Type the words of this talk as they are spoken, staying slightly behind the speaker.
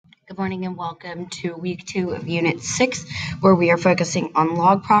morning and welcome to week 2 of unit 6, where we are focusing on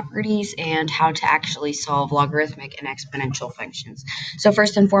log properties and how to actually solve logarithmic and exponential functions. So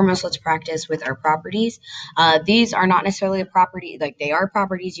first and foremost, let's practice with our properties. These are not necessarily a property, like they are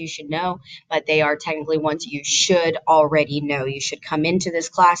properties you should know, but they are technically ones you should already know. You should come into this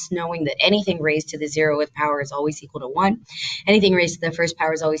class knowing that anything raised to the 0th power is always equal to 1. Anything raised to the first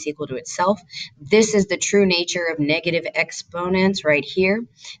power is always equal to itself. This is the true nature of negative exponents right here.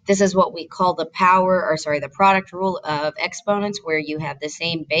 This is what we call the product rule of exponents, where you have the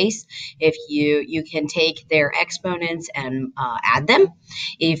same base. If you can take their exponents and add them.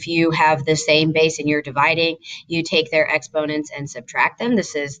 If you have the same base and you're dividing, you take their exponents and subtract them.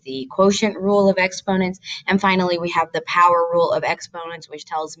 This is the quotient rule of exponents. And finally, we have the power rule of exponents, which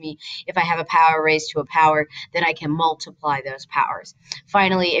tells me if I have a power raised to a power, then I can multiply those powers.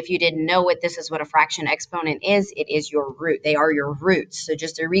 Finally, if you didn't know it, this is what a fraction exponent is. It is your root. They are your roots. So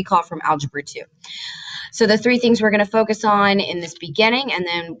just a recall from Algebra 2. So the three things we're going to focus on in this beginning, and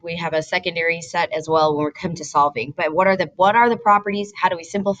then we have a secondary set as well when we come to solving. But what are the properties? How do we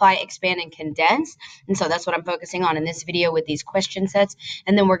simplify, expand, and condense? And so that's what I'm focusing on in this video with these question sets.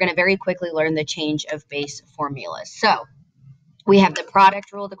 And then we're going to very quickly learn the change of base formulas. So we have the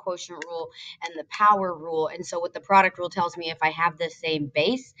product rule, the quotient rule, and the power rule. And so what the product rule tells me, if I have the same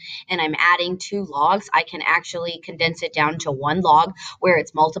base and I'm adding two logs, I can actually condense it down to one log where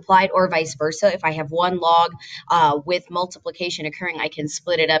it's multiplied, or vice versa. If I have one log with multiplication occurring, I can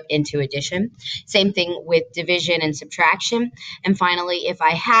split it up into addition. Same thing with division and subtraction. And finally, if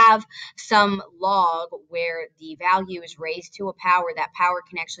I have some log where the value is raised to a power, that power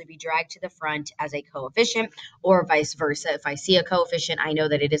can actually be dragged to the front as a coefficient, or vice versa. If I see a coefficient, I know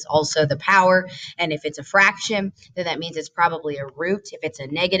that it is also the power. And if it's a fraction, then that means it's probably a root. If it's a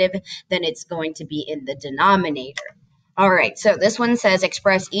negative, then it's going to be in the denominator. All right, so this one says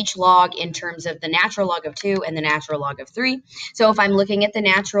express each log in terms of the natural log of 2 and the natural log of 3. So if I'm looking at the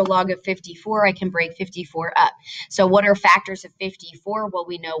natural log of 54, I can break 54 up. So what are factors of 54? Well,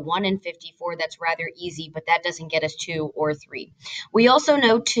 we know 1 and 54. That's rather easy, but that doesn't get us 2 or 3. We also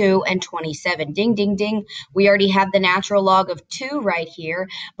know 2 and 27. Ding, ding, ding. We already have the natural log of 2 right here,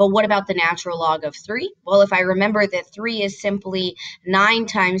 but what about the natural log of 3? Well, if I remember that 3 is simply 9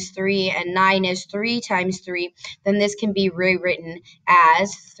 times 3 and 9 is 3 times 3, then this can be rewritten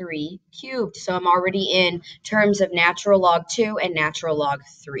as 3 cubed. So I'm already in terms of natural log 2 and natural log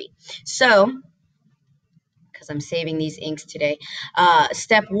 3. So, because I'm saving these inks today,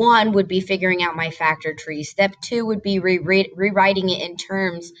 step 1 would be figuring out my factor tree. Step 2 would be rewriting it in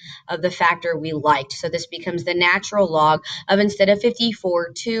terms of the factor we liked. So this becomes the natural log of, instead of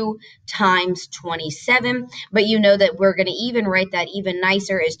 54, 2 times 27. But you know that we're going to even write that even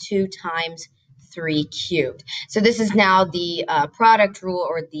nicer as 2 times 3 cubed. So this is now the product rule,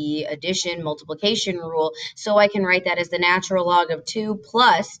 or the addition multiplication rule. So I can write that as the natural log of 2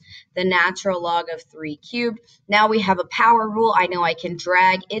 plus the natural log of 3 cubed. Now we have a power rule. I know I can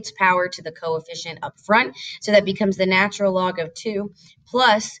drag its power to the coefficient up front. So that becomes the natural log of 2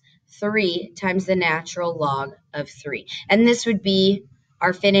 plus 3 times the natural log of 3. And this would be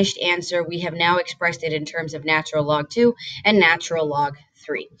our finished answer. We have now expressed it in terms of natural log 2 and natural log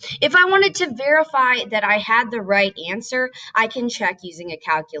 3. If I wanted to verify that I had the right answer, I can check using a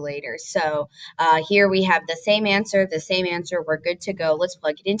calculator. So here we have the same answer, we're good to go. Let's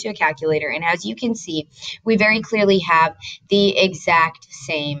plug it into a calculator. And as you can see, we very clearly have the exact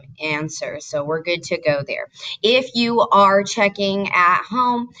same answer. So we're good to go there. If you are checking at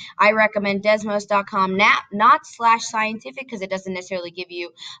home, I recommend Desmos.com, not /scientific, because it doesn't necessarily give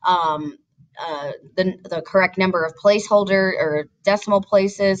you the correct number of placeholder or decimal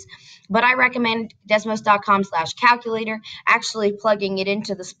places, but I recommend Desmos.com/calculator, actually plugging it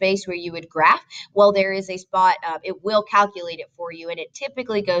into the space where you would graph. Well, there is a spot, it will calculate it for you, and it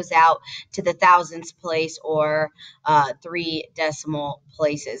typically goes out to the thousandths place or 3 decimal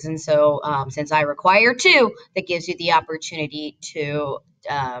places. And so since I require 2, that gives you the opportunity to,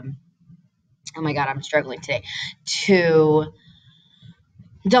 oh my God, I'm struggling today, to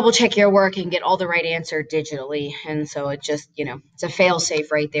double check your work and get all the right answer digitally. And so it just, it's a fail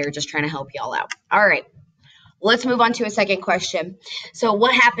safe right there, just trying to help y'all out. All right, let's move on to a second question. So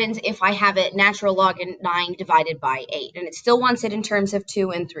what happens if I have it natural log 9 divided by 8, and it still wants it in terms of 2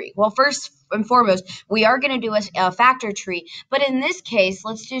 and 3? Well, first and foremost, we are going to do a factor tree, but in this case,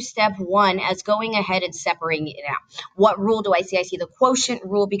 let's do step 1 as going ahead and separating it out. What rule do I see? I see the quotient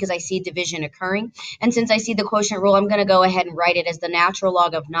rule because I see division occurring, and since I see the quotient rule, I'm going to go ahead and write it as the natural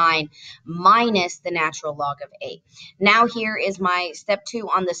log of 9 minus the natural log of 8. Now here is my step 2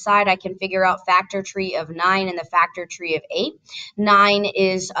 on the side. I can figure out factor tree of 9 and the factor tree of 8. 9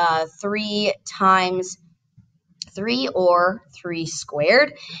 is 3 times 3 or 3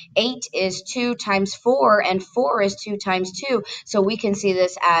 squared. 8 is 2 times 4 and 4 is 2 times 2. So we can see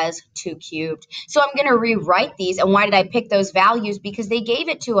this as 2 cubed. So I'm going to rewrite these. And why did I pick those values? Because they gave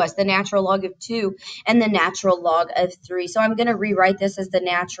it to us, the natural log of 2 and the natural log of 3. So I'm going to rewrite this as the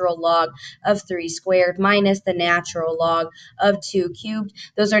natural log of 3 squared minus the natural log of 2 cubed.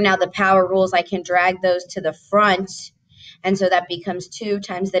 Those are now the power rules. I can drag those to the front. And so that becomes 2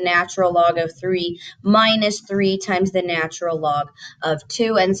 times the natural log of 3 minus 3 times the natural log of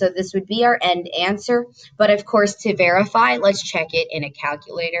 2. And so this would be our end answer. But of course, to verify, let's check it in a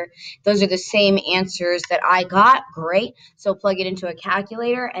calculator. Those are the same answers that I got. Great. So plug it into a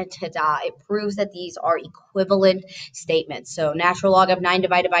calculator and ta-da, it proves that these are equivalent statements. So natural log of 9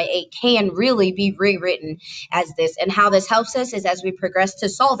 divided by 8 can really be rewritten as this. And how this helps us is as we progress to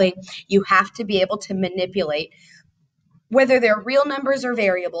solving, you have to be able to manipulate whether they're real numbers or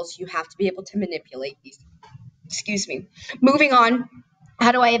variables, you have to be able to manipulate these. Excuse me. Moving on,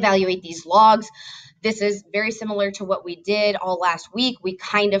 how do I evaluate these logs? This is very similar to what we did all last week. We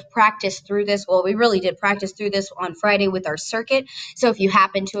kind of practiced through this. Well, we really did practice through this on Friday with our circuit. So if you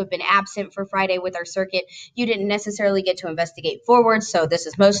happen to have been absent for Friday with our circuit, you didn't necessarily get to investigate forward. So this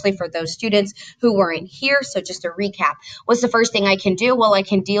is mostly for those students who weren't here. So just to recap, what's the first thing I can do? Well, I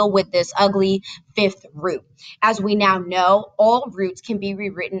can deal with this ugly fifth root. As we now know, all roots can be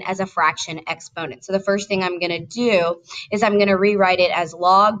rewritten as a fraction exponent. So the first thing I'm going to do is I'm going to rewrite it as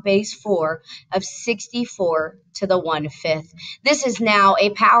log base 4 of 64 to the 1/5. This is now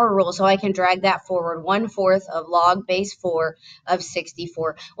a power rule, so I can drag that forward. 1/4 of log base 4 of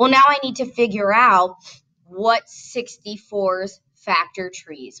 64. Well, now I need to figure out what 64's factor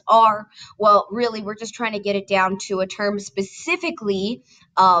trees are. Well, really, we're just trying to get it down to a term specifically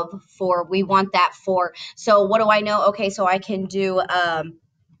of 4. We want that 4. So what do I know? Okay, so I can do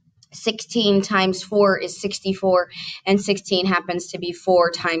 16 times 4 is 64, and 16 happens to be 4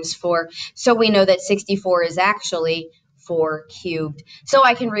 times 4. So we know that 64 is actually 4 cubed. So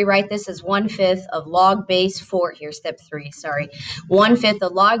I can rewrite this as 1/5 of log base 4. Here's step 3, sorry. 1/5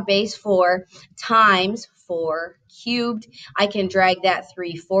 of log base 4 times 4 cubed. I can drag that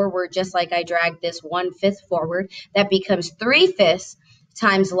 3 forward just like I dragged this 1/5 forward. That becomes 3/5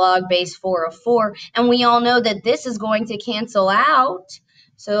 times log base 4 of 4. And we all know that this is going to cancel out.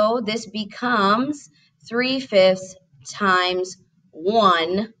 So this becomes 3/5 times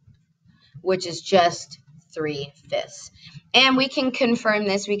 1, which is just 3/5. And we can confirm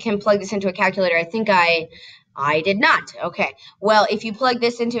this. We can plug this into a calculator. I think I did not. Okay. Well, if you plug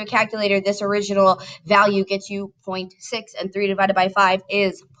this into a calculator, this original value gets you 0.6, and 3 divided by 5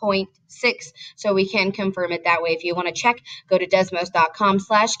 is 0.6. So we can confirm it that way. If you want to check, go to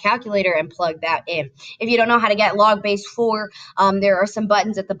desmos.com/calculator and plug that in. If you don't know how to get log base 4, there are some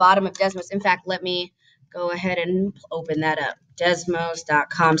buttons at the bottom of Desmos. In fact, let me go ahead and open that up.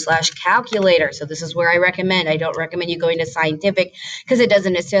 Desmos.com/calculator. So this is where I recommend. I don't recommend you going to scientific because it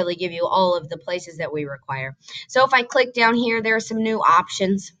doesn't necessarily give you all of the places that we require. So if I click down here, there are some new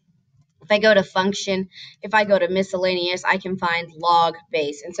options. If I go to function, if I go to miscellaneous, I can find log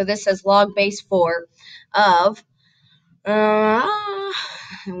base. And so this says log base 4 of, and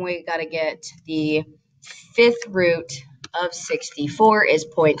we got to get the fifth root of 64 is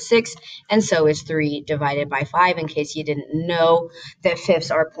 0.6, and so is 3 divided by 5, in case you didn't know that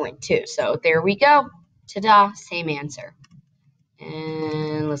fifths are 0.2. So there we go. Ta-da, same answer.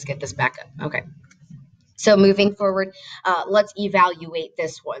 And let's get this back up. Okay. So moving forward, let's evaluate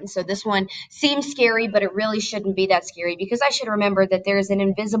this one. So this one seems scary, but it really shouldn't be that scary because I should remember that there is an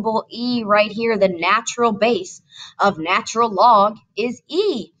invisible e right here. The natural base of natural log is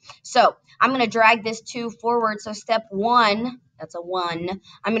e. So I'm going to drag this 2 forward. So step 1, that's a 1.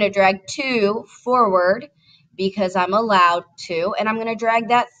 I'm going to drag 2 forward because I'm allowed to, and I'm going to drag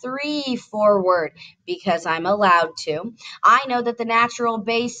that 3 forward because I'm allowed to. I know that the natural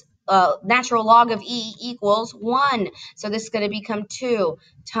log of e equals 1. So this is going to become 2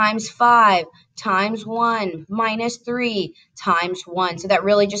 times 5 times 1 minus 3 times 1. So that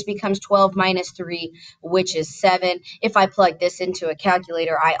really just becomes 12 minus 3, which is 7. If I plug this into a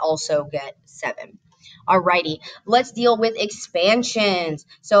calculator, I also get 7. Alrighty, let's deal with expansions.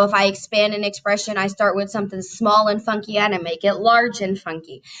 So if I expand an expression, I start with something small and funky and I make it large and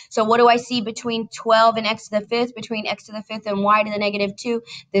funky. So what do I see between 12 and x to the fifth, between x to the fifth and y to the negative 2?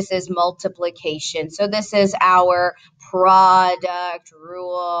 This is multiplication. So this is our product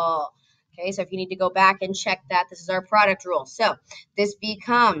rule. Okay, so if you need to go back and check that, this is our product rule. So this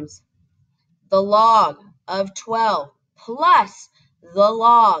becomes the log of 12 plus the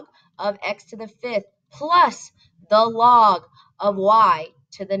log of x to the fifth plus the log of y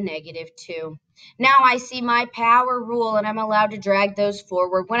to the negative 2. Now I see my power rule and I'm allowed to drag those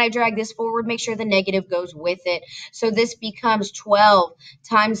forward. When I drag this forward, make sure the negative goes with it. So this becomes 12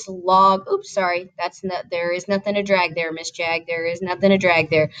 times log, there is nothing to drag there, Miss Jag. There is nothing to drag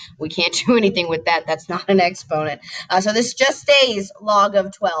there. We can't do anything with that. That's not an exponent. So this just stays log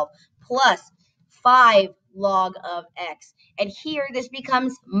of 12 plus 5 log of x. And here this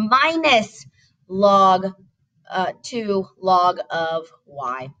becomes minus log 2 log of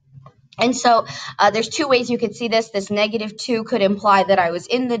y. And so there's two ways you could see this. This negative 2 could imply that I was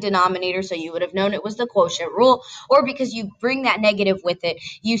in the denominator, so you would have known it was the quotient rule. Or because you bring that negative with it,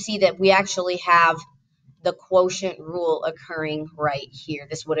 you see that we actually have the quotient rule occurring right here.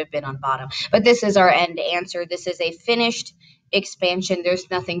 This would have been on bottom. But this is our end answer. This is a finished expansion. There's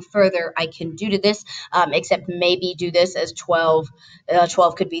nothing further I can do to this except maybe do this as 12.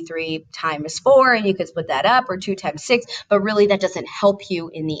 12 could be 3 times 4, and you could split that up, or 2 times 6. But really, that doesn't help you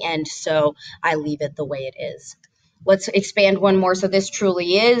in the end, so I leave it the way it is. Let's expand one more. So this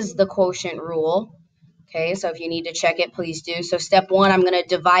truly is the quotient rule. Okay, so if you need to check it, please do. So step 1, I'm going to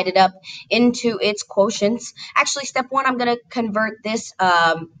divide it up into its quotients. Actually, step 1, I'm going to convert this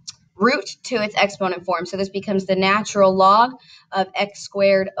root to its exponent form. So this becomes the natural log of x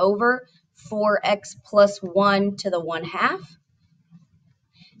squared over 4x plus 1 to the 1/2.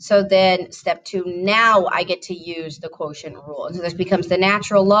 So then step 2, now I get to use the quotient rule. So this becomes the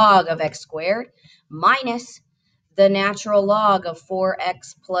natural log of x squared minus the natural log of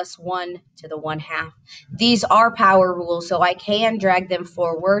 4x plus 1 to the 1/2. These are power rules, so I can drag them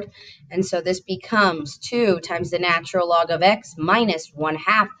forward. And so this becomes 2 times the natural log of x minus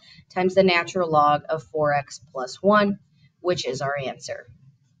 1/2 times the natural log of 4x plus 1, which is our answer.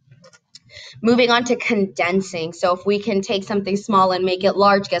 Moving on to condensing. So if we can take something small and make it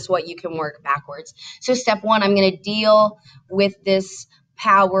large, guess what? You can work backwards. So step 1, I'm going to deal with this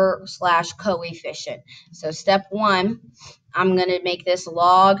power / coefficient. So step 1, I'm going to make this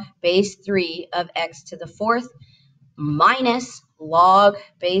log base 3 of x to the 4th minus log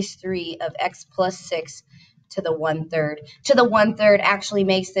base 3 of x plus 6 to the 1/3. To the 1/3 actually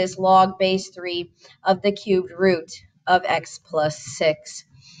makes this log base 3 of the cubed root of x plus 6.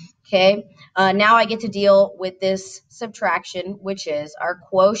 Okay, now I get to deal with this subtraction, which is our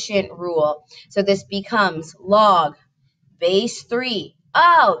quotient rule. So this becomes log base 3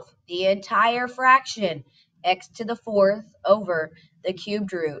 of the entire fraction, x to the 4th over the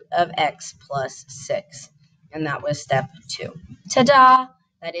cubed root of x plus 6. And that was step 2. Ta-da!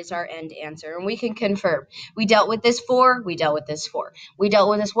 That is our end answer. And we can confirm. We dealt with this 4, we dealt with this 4. We dealt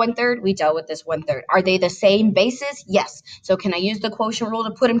with this 1/3, we dealt with this 1/3. Are they the same basis? Yes. So can I use the quotient rule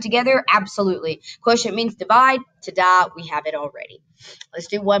to put them together? Absolutely. Quotient means divide. Ta-da! We have it already. Let's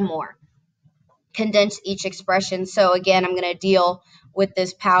do one more. Condense each expression. So again, I'm going to deal with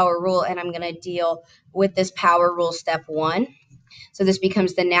this power rule, and I'm going to deal with this power rule step 1. So this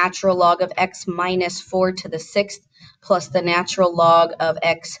becomes the natural log of x minus 4 to the 6th plus the natural log of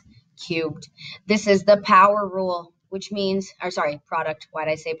x cubed. This is the power rule, which means, product. Why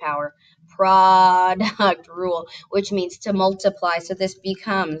did I say power? Product rule, which means to multiply. So this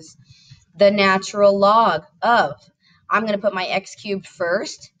becomes the natural log of, I'm going to put my x cubed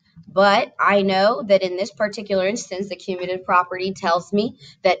first, but I know that in this particular instance, the cumulative property tells me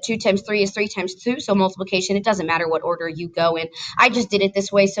that 2 times 3 is 3 times 2, so multiplication, it doesn't matter what order you go in. I just did it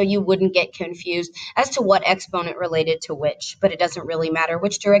this way so you wouldn't get confused as to what exponent related to which, but it doesn't really matter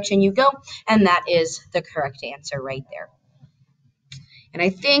which direction you go, and that is the correct answer right there. And I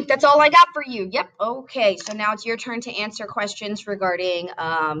think that's all I got for you. Yep. Okay. So now it's your turn to answer questions regarding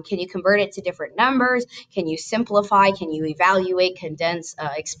can you convert it to different numbers? Can you simplify? Can you evaluate, condense,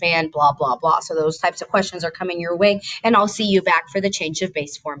 expand, blah, blah, blah. So those types of questions are coming your way. And I'll see you back for the change of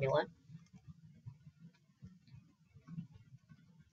base formula.